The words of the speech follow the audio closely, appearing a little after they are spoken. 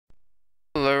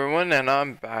everyone, and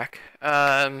I'm back.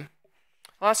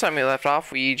 Last time we left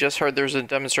off, we just heard there's a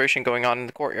demonstration going on in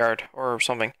the courtyard, or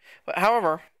something. But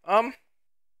however,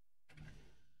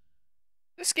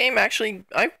 this game actually,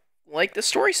 I like the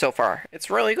story so far. It's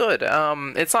really good.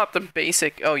 It's not the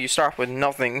basic, oh, you start off with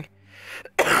nothing.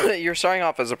 You're starting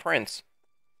off as a prince.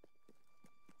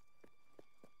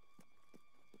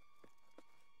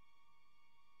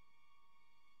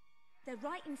 They're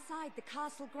right inside the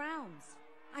castle grounds.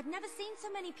 I've never seen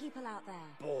so many people out there.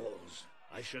 Balls.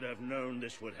 I should have known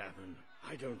this would happen.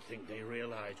 I don't think they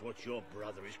realize what your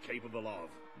brother is capable of.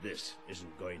 This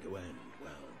isn't going to end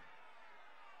well.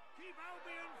 Keep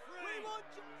Albion free! We want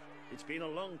justice! It's been a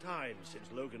long time since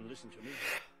Logan listened to me,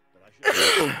 but I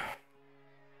should...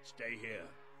 Stay here.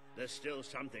 There's still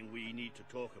something we need to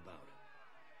talk about.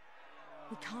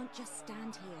 We can't just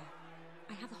stand here.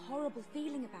 I have a horrible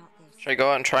feeling about this. Should I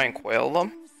go out and try and quail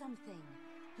them? Do something.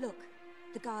 Look,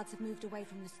 the guards have moved away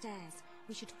from the stairs.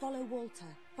 We should follow Walter,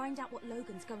 find out what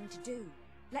Logan's going to do.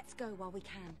 Let's go while we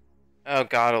can. Oh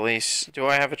god, Elise. Do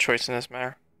I have a choice in this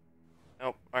matter?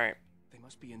 Nope. Alright. They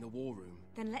must be in the war room.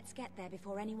 Then let's get there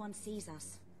before anyone sees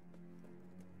us.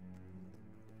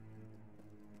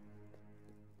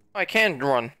 I can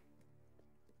run.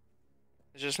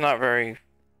 It's just not very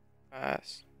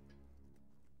fast.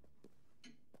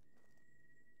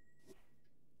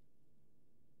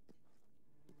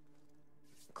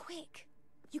 Quick!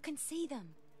 You can see them.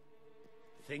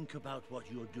 Think about what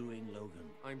you're doing, Logan.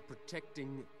 I'm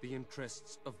protecting the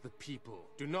interests of the people.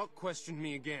 Do not question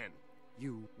me again.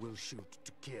 You will shoot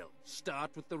to kill.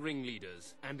 Start with the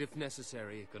ringleaders, and if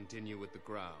necessary, continue with the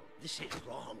crowd. This is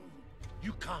wrong.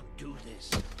 You can't do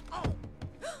this. Oh!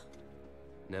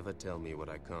 Never tell me what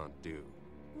I can't do.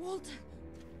 Walter!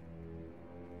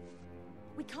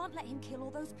 We can't let him kill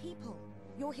all those people.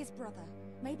 You're his brother.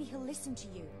 Maybe he'll listen to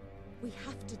you. We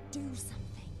have to do something.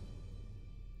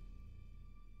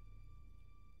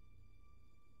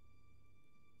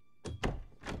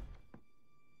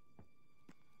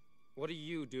 What are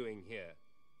you doing here?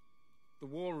 The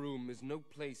war room is no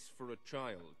place for a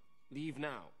child. Leave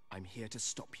now. I'm here to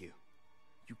stop you.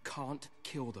 You can't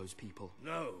kill those people.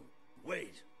 No,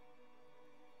 wait.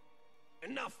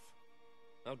 Enough!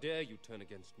 How dare you turn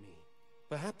against me?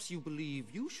 Perhaps you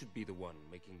believe you should be the one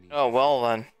making these... Oh, well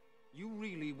then. You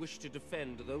really wish to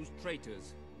defend those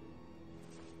traitors?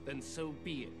 Then so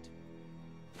be it.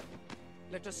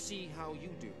 Let us see how you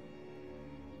do.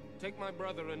 Take my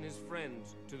brother and his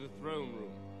friends to the throne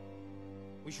room.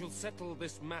 We shall settle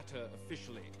this matter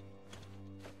officially.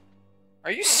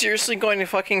 Are you seriously going to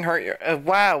fucking hurt your...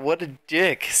 wow, what a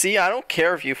dick. See, I don't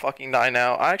care if you fucking die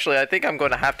now. Actually, I think I'm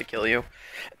going to have to kill you.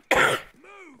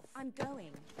 I'm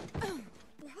going.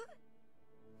 What?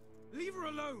 Leave her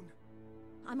alone!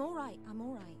 I'm alright, I'm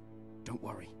alright. Don't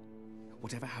worry.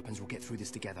 Whatever happens, we'll get through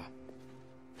this together.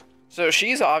 So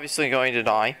she's obviously going to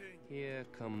die. Here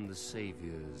come the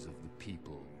saviors of the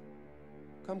people.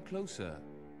 Come closer,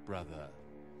 brother.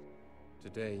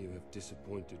 Today you have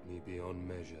disappointed me beyond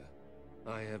measure.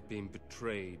 I have been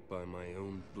betrayed by my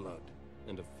own blood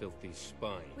and a filthy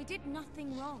spine. We did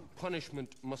nothing wrong.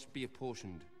 Punishment must be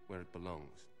apportioned where it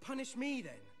belongs. Punish me,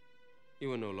 then.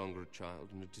 You are no longer a child,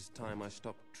 and it is time I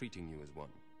stopped treating you as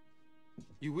one.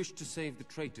 You wish to save the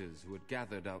traitors who had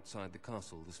gathered outside the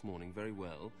castle this morning. Very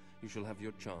well. You shall have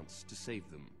your chance to save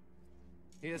them.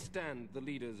 Here stand the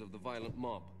leaders of the violent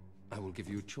mob. I will give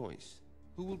you a choice.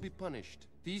 Who will be punished?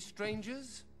 These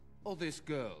strangers? Or this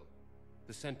girl?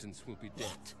 The sentence will be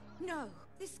death. What? No,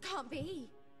 this can't be.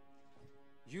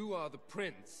 You are the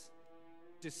prince.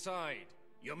 Decide.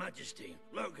 Your Majesty,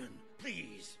 Logan,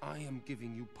 please. I am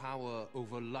giving you power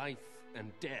over life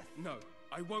and death. No,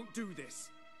 I won't do this.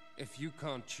 If you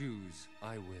can't choose,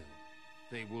 I will.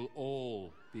 They will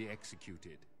all be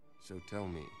executed. So tell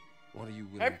me, what are you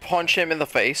willing I punch him in the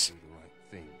face. to do the right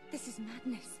thing? This is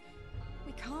madness.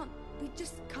 We can't. We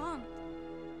just can't.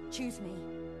 Choose me.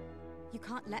 You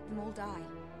can't let them all die.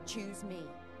 Choose me.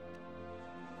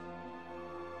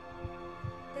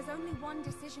 There's only one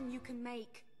decision you can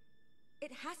make.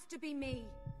 It has to be me.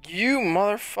 You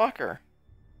motherfucker.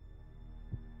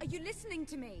 Are you listening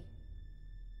to me?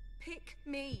 Pick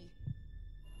me.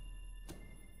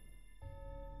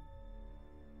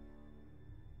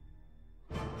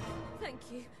 Thank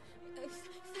you.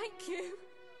 Thank you.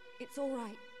 It's all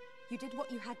right. You did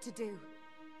what you had to do.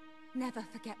 Never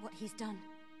forget what he's done.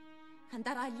 And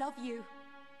that I love you.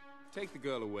 Take the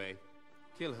girl away.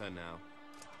 Kill her now.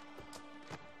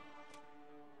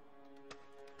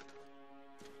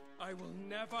 I will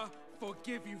never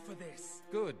forgive you for this.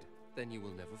 Good. Then you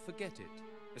will never forget it.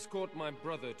 Escort my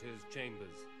brother to his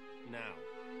chambers. Now.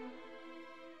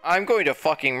 I'm going to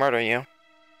fucking murder you.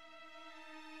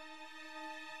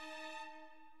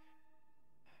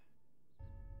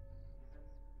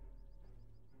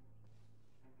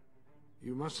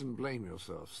 You mustn't blame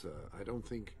yourself, sir. I don't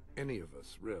think any of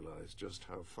us realized just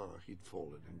how far he'd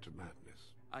fallen into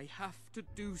madness. I have to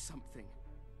do something.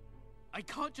 I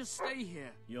can't just stay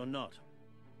here. You're not.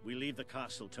 We leave the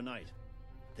castle tonight.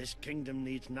 This kingdom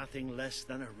needs nothing less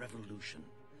than a revolution.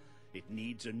 It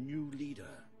needs a new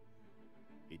leader.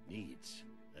 It needs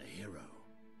a hero.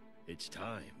 It's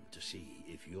time to see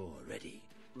if you're ready.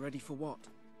 Ready for what?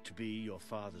 To be your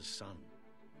father's son.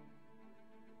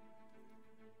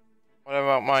 What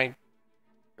about my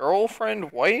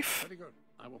girlfriend, wife? Very good.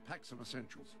 I will pack some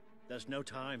essentials. There's no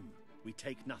time. We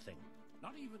take nothing.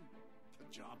 Not even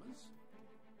pajamas?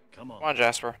 Come on. Come on,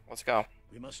 Jasper. Let's go.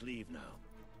 We must leave now.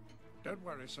 Don't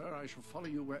worry, sir. I shall follow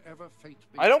you wherever fate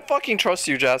be. I don't fucking trust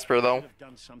you, Jasper, I though. should have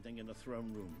done something in the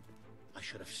throne room. I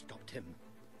should have stopped him.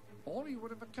 All you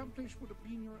would have accomplished would have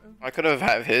been your own. I could have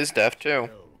had his death, too.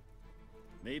 No.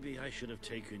 Maybe I should have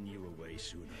taken you away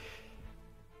sooner.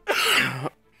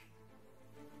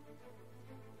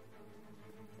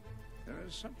 There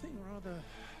is something rather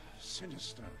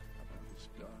sinister about this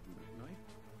garden at night.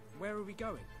 Where are we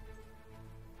going?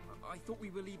 I thought we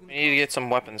were leaving. We need to get some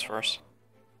weapons first.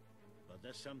 But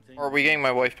there's something. Or are we getting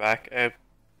my wife back?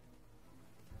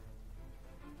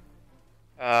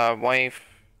 Wife,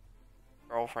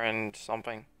 girlfriend,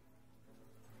 something.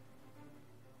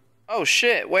 Oh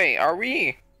shit, wait, are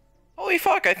we? Holy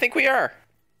fuck, I think we are.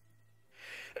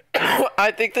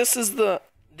 I think this is the...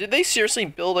 Did they seriously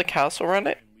build a castle around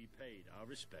it? We paid our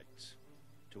respects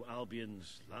to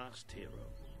Albion's last hero.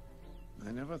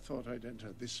 I never thought I'd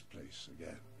enter this place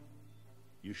again.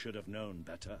 You should have known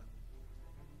better.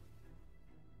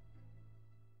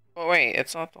 Oh wait,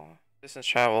 it's not the distance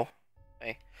travel.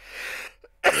 Hey.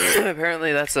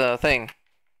 Apparently that's a thing.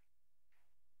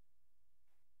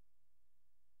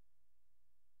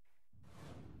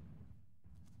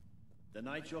 The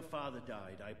night your father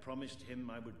died, I promised him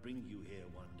I would bring you here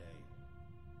one day.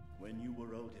 When you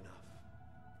were old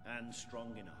enough and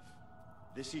strong enough.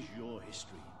 This is your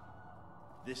history.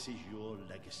 This is your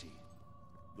legacy.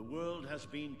 The world has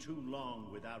been too long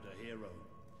without a hero,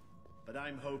 but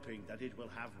I'm hoping that it will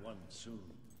have one soon.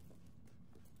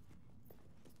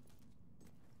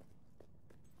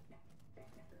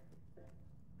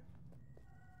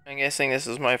 I'm guessing this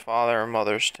is my father and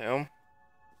mother's tomb.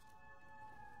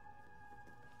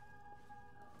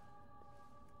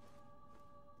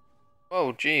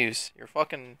 Whoa, jeez, you're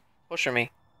fucking pushing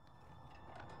me.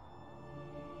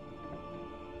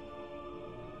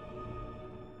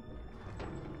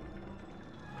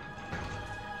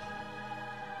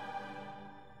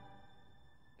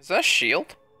 Is that a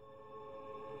shield?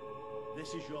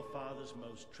 This is your father's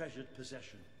most treasured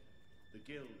possession, the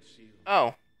Guild Seal.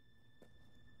 Oh.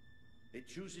 It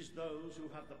chooses those who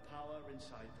have the power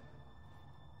inside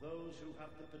them, those who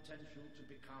have the potential to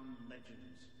become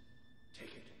legends. Take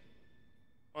it.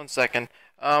 1 second.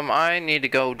 I need to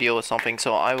go deal with something,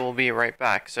 so I will be right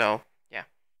back. So, yeah.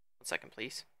 1 second,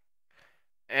 please.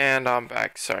 And I'm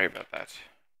back. Sorry about that.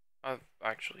 I've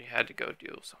actually had to go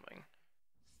deal with something.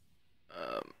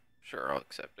 Sure, I'll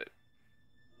accept it.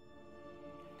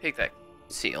 Take that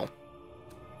seal.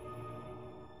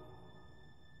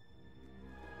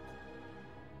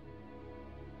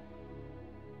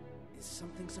 Is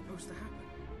something supposed to happen?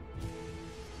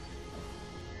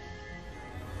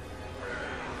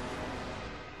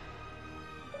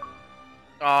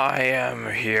 I am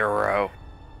a hero.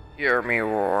 Hear me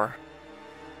roar.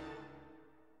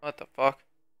 What the fuck?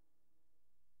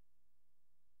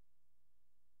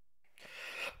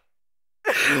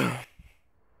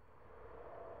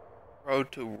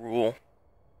 Road to rule.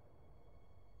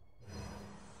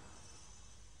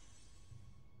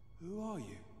 Who are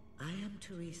you? I am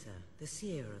Teresa, the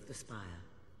seer of the spire.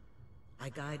 I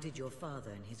guided your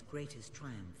father in his greatest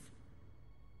triumph.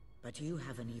 But you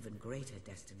have an even greater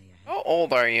destiny ahead. How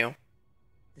old are you?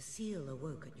 The seal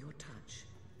awoke at your touch,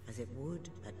 as it would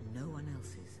at no one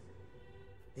else's.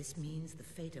 This means the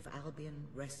fate of Albion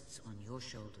rests on your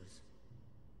shoulders.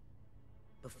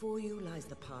 Before you lies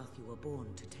the path you were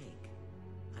born to take,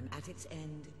 and at its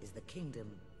end is the kingdom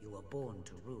you were born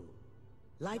to rule.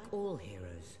 Like all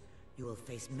heroes, you will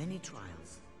face many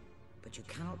trials, but you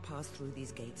cannot pass through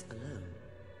these gates alone.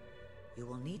 You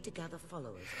will need to gather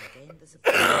followers and gain the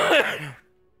support.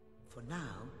 For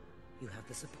now, you have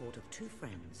the support of two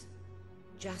friends.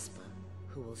 Jasper,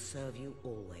 who will serve you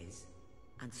always,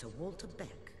 and Sir Walter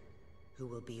Beck, who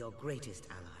will be your greatest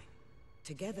ally.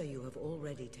 Together you have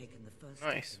already taken the first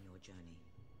step in your journey.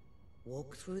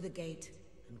 Walk through the gate,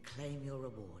 and claim your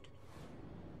reward.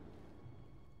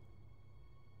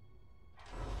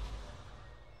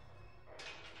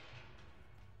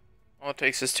 All it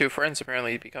takes is 2 friends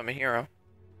apparently to become a hero.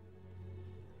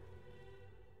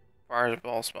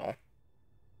 Fireball spell.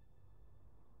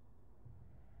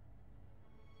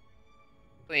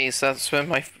 Please, that's been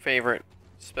my favorite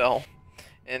spell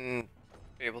in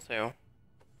Fable 2.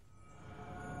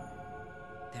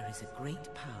 There is a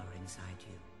great power inside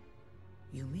you.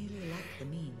 You merely lack the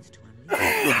means to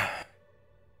unleash it.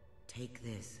 Take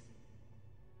this.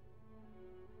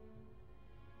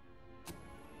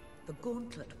 The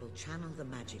gauntlet will channel the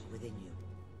magic within you.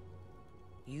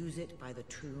 Use it by the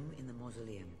tomb in the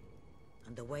mausoleum,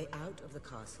 and the way out of the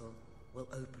castle will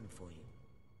open for you.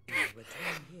 You will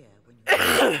return here when you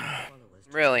have followers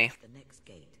to Really? the next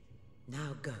gate.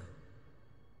 Now go.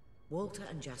 Walter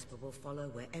and Jasper will follow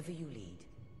wherever you lead.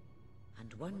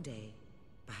 And one day,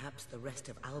 perhaps the rest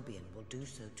of Albion will do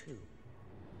so too.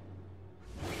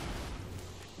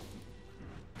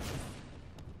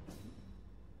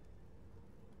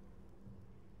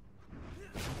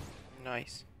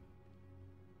 Nice.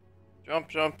 Jump,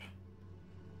 jump.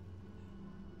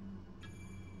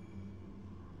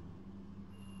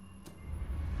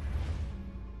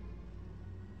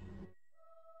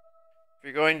 If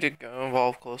you're going to go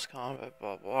involve close combat,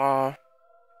 blah blah.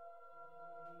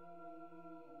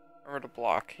 Remember to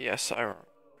block. Yes, I remember.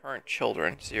 Current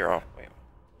children, 0. Wait.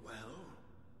 Well,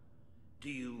 do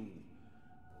you...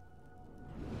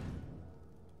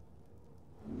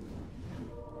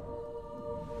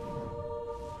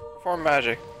 Perform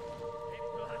magic. It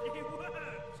bloody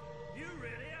worked! You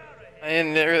really are a I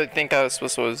didn't really think I was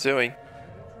supposed to what I was doing.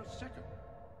 For a second.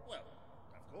 Well,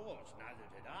 of course, neither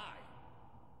did I.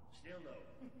 Still though,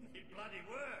 it bloody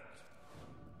worked.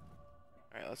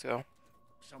 Alright, let's go.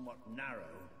 Somewhat narrow,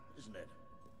 isn't it?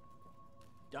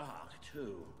 Dark,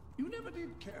 too. You never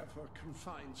did care for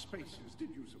confined spaces, did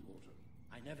you, Sir Walter?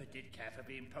 I never did care for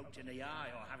being poked in the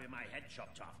eye or having my head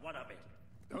chopped off. What of it?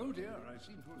 Oh dear, I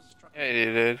seem to have struck... Yeah,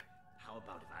 you did. How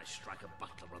about if I strike a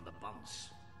butler on the bunce?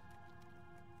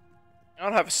 I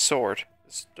don't have a sword.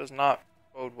 This does not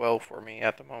bode well for me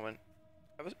at the moment.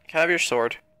 Can I have your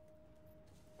sword?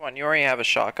 Come on, you already have a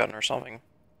shotgun or something.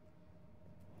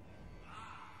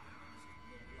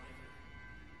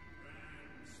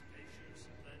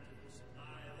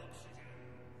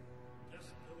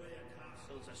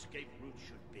 Escape route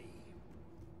should be.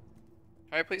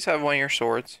 Can I please have one of your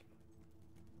swords?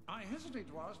 I hesitate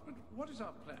to ask, but what is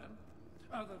our plan?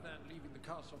 Other than leaving the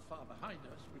castle far behind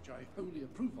us, which I wholly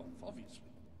approve of, obviously.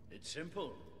 It's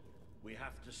simple. We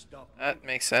have to stop. That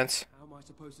makes sense. How am I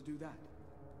supposed to do that?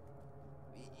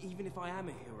 Even if I am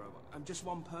a hero, I'm just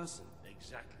one person.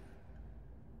 Exactly.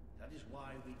 That is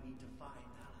why we need to find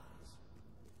allies.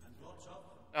 And lots of them.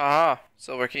 Aha,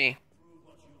 silver key. Prove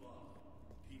what you are.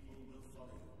 People will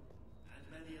follow you. And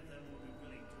many of them will be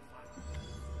willing to fight.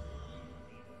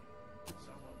 You need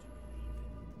someone to believe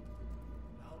in.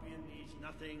 Albion needs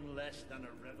nothing less than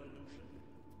a revolution.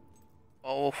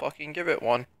 Well, we'll fucking give it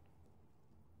one.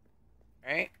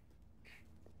 Right?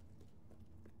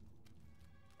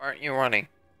 Aren't you running?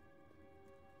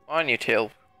 On you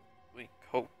tail. We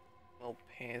coat little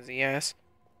pansy ass.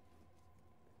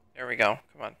 There we go.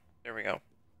 Come on. There we go.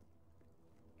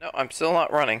 No, I'm still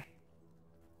not running.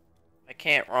 I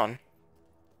can't run.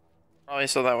 Probably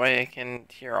so that way I can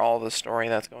hear all the story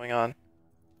that's going on.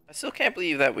 I still can't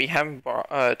believe that we haven't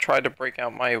tried to break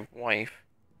out my wife.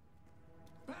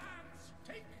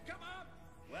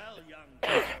 Well, young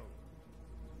Joe,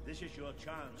 this is your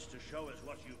chance to show us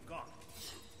what you've got.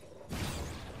 Use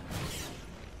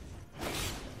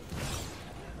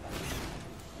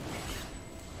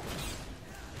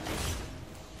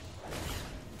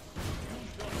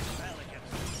your spell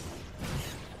against them.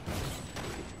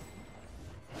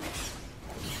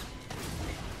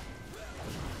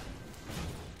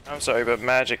 I'm sorry, but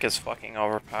magic is fucking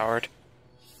overpowered.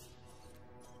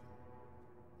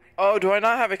 Oh, do I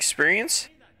not have experience?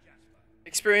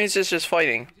 Experience is just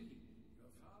fighting.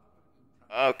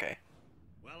 Okay.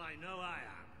 Well, I know I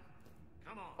am.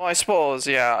 Come on. Well, I suppose,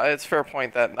 yeah, it's a fair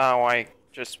point that now I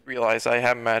just realize I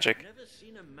have magic. Never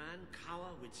seen a man cower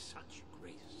with such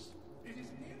grace. It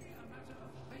is merely a matter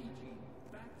of hygiene.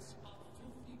 Bats are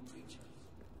filthy creatures.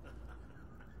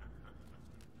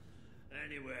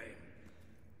 Anyway,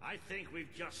 I think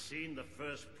we've just seen the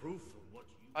first proof of what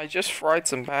you... I just fried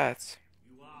some bats.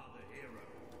 You are the hero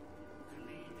who can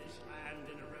lead this land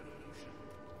in a revolution.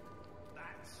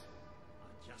 Bats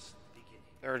are just the beginning.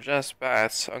 They're just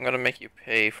bats. I'm gonna make you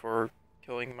pay for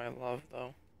killing my love,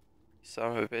 though. You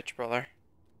son of a bitch, brother.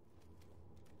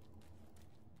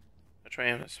 Which way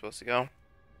am I supposed to go?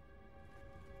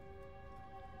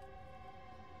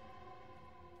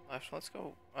 Left, let's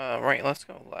go, right, let's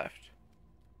go left.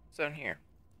 What's down here?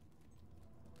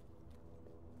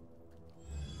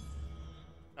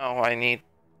 Oh, I need...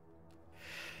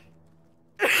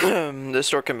 This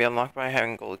door can be unlocked by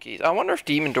having gold keys. I wonder if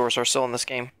demon doors are still in this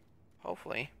game.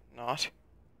 Hopefully not.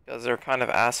 Because they're kind of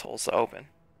assholes to open.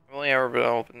 I've only ever been able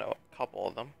to open a couple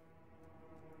of them.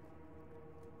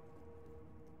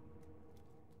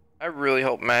 I really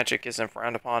hope magic isn't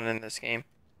frowned upon in this game.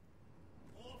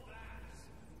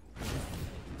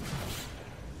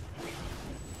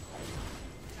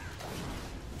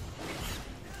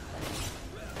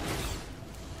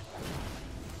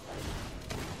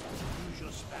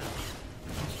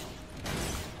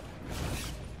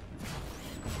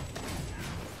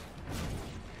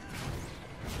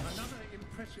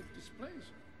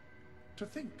 To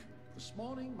think, this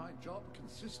morning my job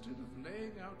consisted of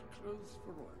laying out clothes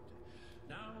for royalty.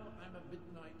 Now I'm a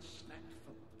midnight snack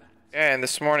for bats. Yeah, and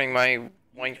this morning my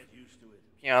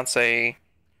fiance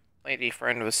lady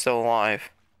friend was still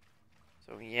alive.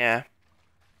 So yeah.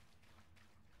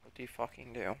 What do you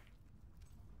fucking do?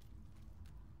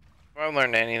 If I've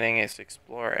learned anything, is to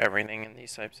explore everything in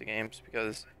these types of games,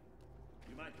 because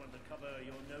you might want to cover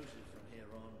your noses from here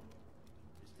on.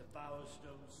 Is the power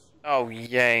stones? Oh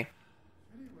yay.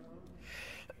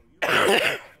 Too,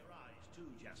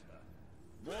 Jasper.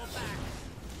 More bats.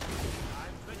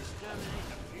 Time to exterminate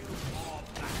a few more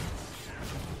bats.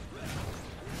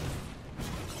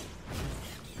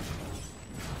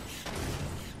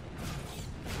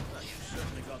 Well, you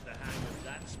certainly got the hang of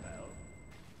that spell.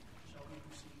 Shall we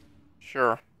proceed?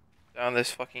 Sure. Down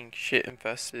this fucking shit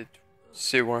infested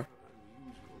sewer.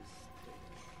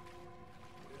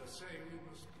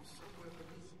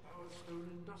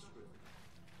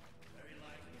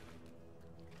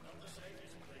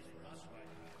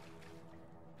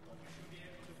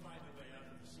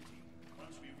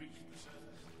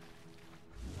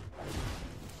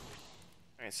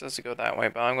 It says to go that way,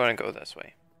 but I'm going to go this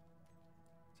way.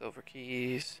 Silver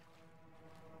keys.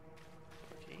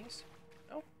 Silver keys?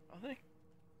 No, nothing.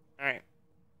 Alright.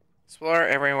 Explore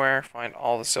everywhere, find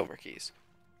all the silver keys.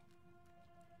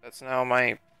 That's now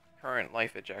my current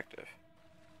life objective.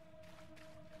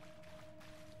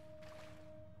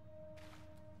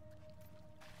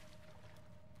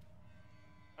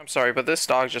 I'm sorry, but this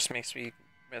dog just makes me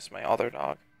miss my other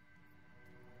dog.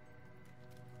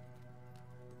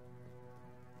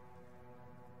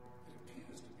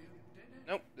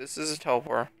 Nope, this is a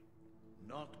teleport.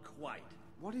 Not quite.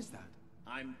 What is that?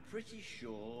 I'm pretty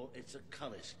sure it's a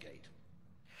Cullis gate.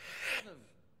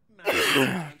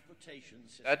 Transportation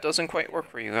system. That doesn't quite work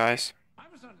for you guys. I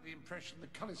was under the impression the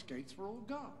Cullis gates were all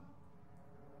gone.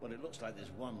 Well, it looks like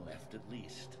there's one left at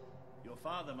least. Your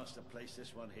father must have placed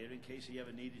this one here in case he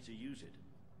ever needed to use it.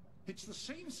 It's the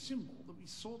same symbol that we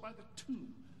saw by the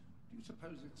tomb. Do you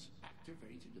suppose it's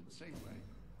activated in the same way?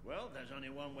 Well, there's only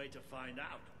one way to find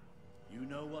out. You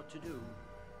know what to do.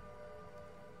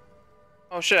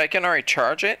 Oh shit, I can already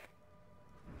charge it?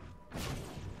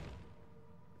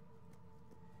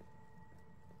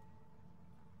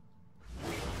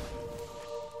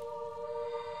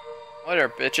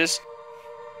 Whatever, bitches.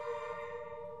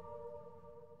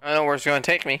 I know where it's gonna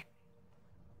take me.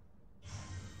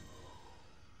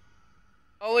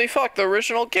 Holy fuck, the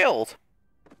original guild!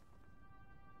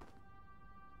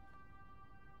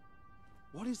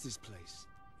 What is this place?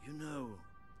 You know,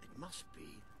 it must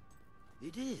be.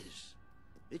 It is.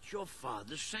 It's your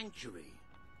father's sanctuary.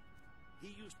 He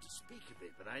used to speak of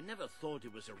it, but I never thought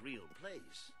it was a real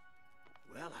place.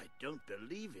 Well, I don't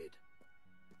believe it.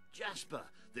 Jasper,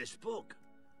 this book.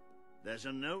 There's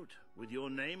a note with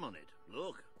your name on it.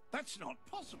 Look. That's not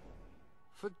possible.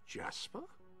 For Jasper?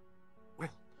 Well,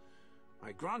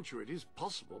 I grant you it is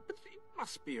possible, but it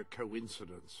must be a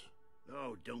coincidence.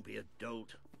 Oh, don't be a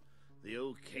dolt. The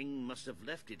old king must have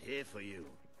left it here for you.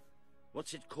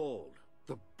 What's it called?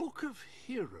 The Book of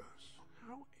Heroes.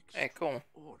 How Hey, cool.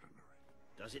 extraordinary.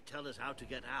 Does it tell us how to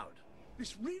get out?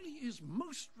 This really is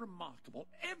most remarkable.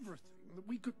 Everything that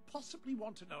we could possibly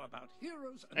want to know about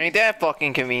heroes and Ain't that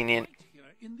fucking convenient? right here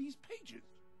in these pages.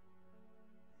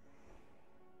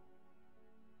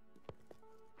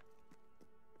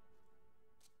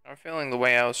 I'm feeling the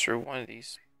way out was through one of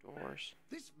these doors.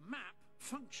 This map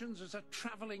functions as a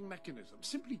traveling mechanism.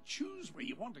 Simply choose where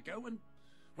you want to go and,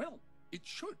 well, it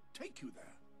should take you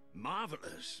there.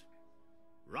 Marvelous.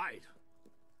 Right.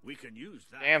 We can use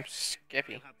that. Damn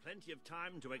Skippy. We'll have plenty of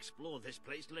time to explore this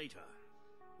place later.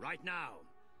 Right now,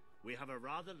 we have a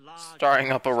rather large...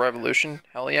 Starting up a revolution?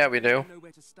 Hell yeah, we do. I don't know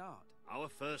where to start. Our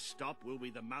first stop will be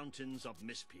the mountains of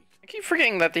Mistpeak. I keep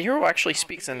forgetting that the hero actually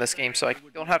speaks in this game, so I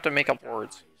don't have to make up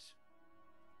words.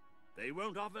 They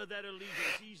won't offer their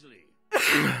allegiance easily,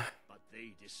 but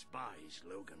they despise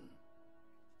Logan.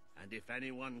 And if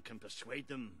anyone can persuade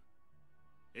them,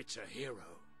 it's a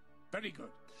hero. Very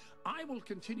good. I will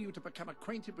continue to become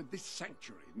acquainted with this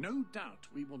sanctuary. No doubt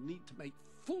we will need to make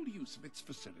full use of its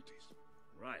facilities.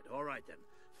 Right, all right then.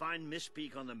 Find Miss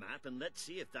Peak on the map and let's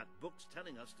see if that book's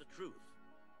telling us the truth.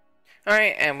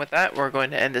 Alright, and with that, we're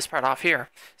going to end this part off here.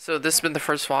 So this has been the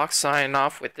First Fox signing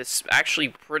off with this actually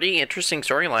pretty interesting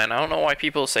storyline. I don't know why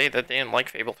people say that they didn't like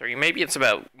Fable 3. Maybe it's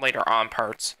about later on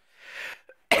parts.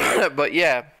 But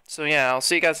yeah, so yeah, I'll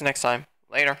see you guys next time.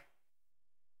 Later.